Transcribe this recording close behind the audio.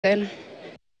Then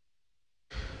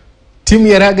timu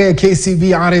ya raga ya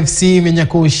KCB RFC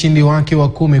imenyakua ushindi wake wa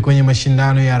 10 kwenye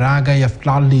mashindano ya raga ya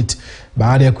Floodlite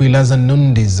baada ya kuilaza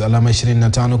Nundiz alama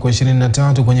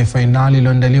 25-23 kwenye fainali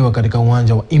iliyoandaliwa katika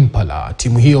uwanja wa Impala.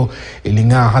 Timu hiyo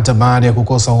iling'aa hata baada ya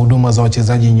kukosa huduma za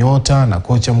wachezaji nyota na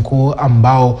kocha mkuu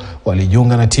ambao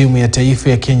walijiunga na timu ya taifa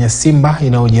ya Kenya Simba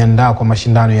inayojiandaa kwa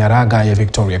mashindano ya raga ya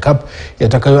Victoria Cup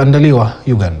yatakayoandaliwa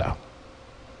Uganda.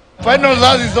 Finals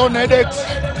has its own headaches,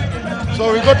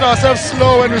 so we got ourselves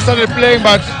slow when we started playing,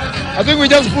 but I think we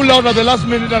just pulled out at the last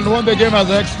minute and won the game as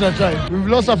an extra time. We've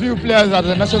lost a few players at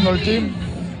the national team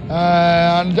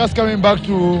and just coming back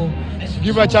to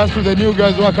give a chance to the new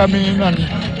guys who are coming in and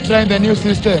trying the new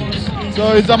system.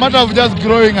 So it's a matter of just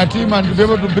growing a team and to be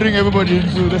able to bring everybody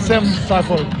into the same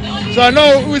circle. So I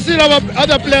know we still have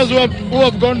other players who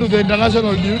have gone to the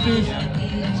international duties.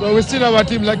 So we still have a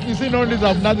team, like you see, Nondies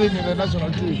have nothing in the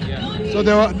national team. So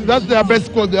that's their best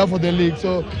squad they have for the league.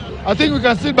 So I think we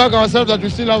can still back ourselves that we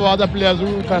still have other players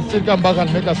who can still come back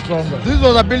and make us stronger. This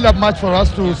was a build-up match for us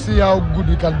to see how good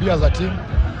we can be as a team.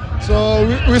 So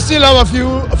we still have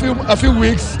a few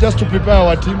weeks just to prepare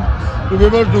our team to be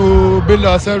able to build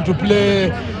ourselves to play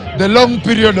the long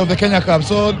period of the Kenya Cup.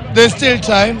 So there's still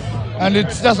time. And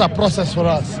it's just a process for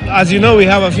us. As you know, we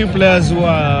have a few players who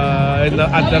are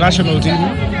at the national team,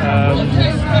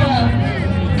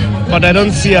 but I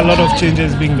don't see a lot of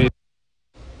changes being made.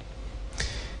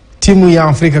 Timu ya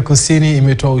Afrika Kusini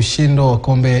imetoa ushindo wa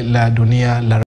kombe la dunia la